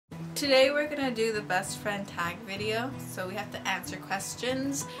Today we're gonna do the best friend tag video. So we have to answer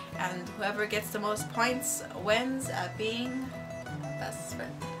questions, and whoever gets the most points wins at being best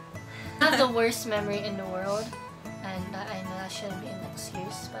friend. I have the worst memory in the world, and I know that shouldn't be an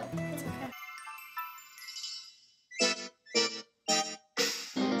excuse, but it's okay.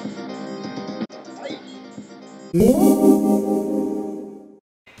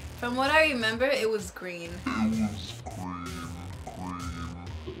 From what I remember, it was green.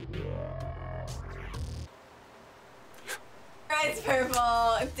 It's purple.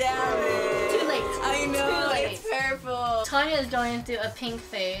 Damn it. too late. I know, it's purple. Tania is going through a pink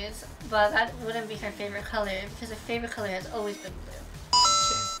phase, but that wouldn't be her favorite color because her favorite color has always been blue.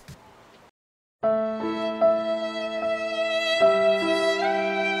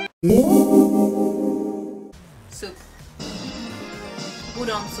 Soup.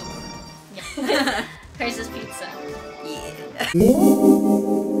 Udon soup. Yeah. Hers is pizza. Yeah.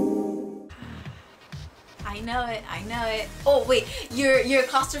 I know it. Oh wait, you're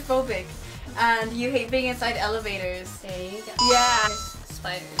claustrophobic and you hate being inside elevators. There you go. Yeah.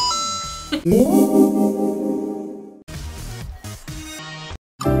 Spiders.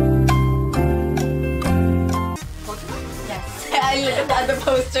 Pokemon? Yes. I looked at the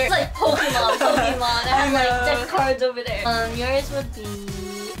poster. It's like Pokemon. I have like deck cards over there. Yours would be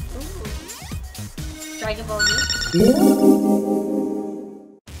Dragon Ball Z.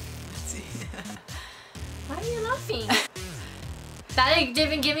 Why are you laughing? That ain't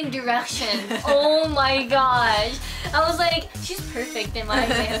even giving direction. Oh my gosh. I was like, she's perfect in my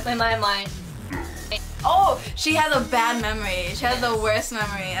mind. Oh, she has a bad memory. She has the worst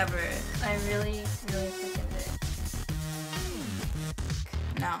memory ever. I really freaking did.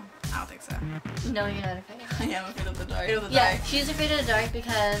 No, I don't think so. No, you're not afraid. I am afraid of the dark. Yeah, she's afraid of the dark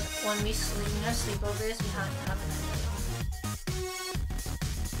because when we sleep, we have sleepovers, we have to have a night.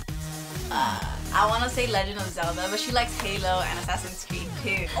 I want to say Legend of Zelda, but she likes Halo and Assassin's Creed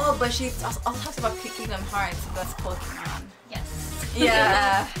too. Oh, but she also talks about Kingdom Hearts, so that's Pokemon. Yes.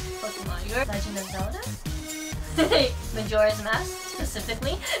 Yeah. Pokemon. Your Legend of Zelda? Majora's Mask,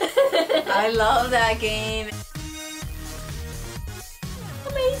 specifically. I love that game.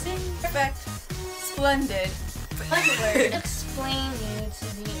 Amazing. Perfect. Splendid. One word. Explain you to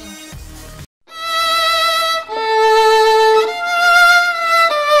be interested.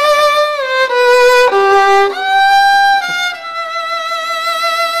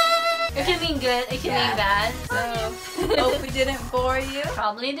 It can mean good, it can mean bad, so... Hope we didn't bore you.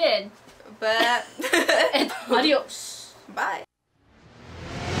 Probably did. But... Adios. Bye.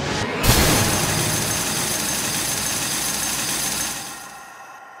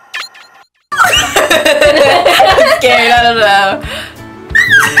 I'm scared, I don't know.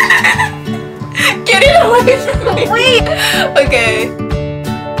 Get it away from me. Wait. Okay.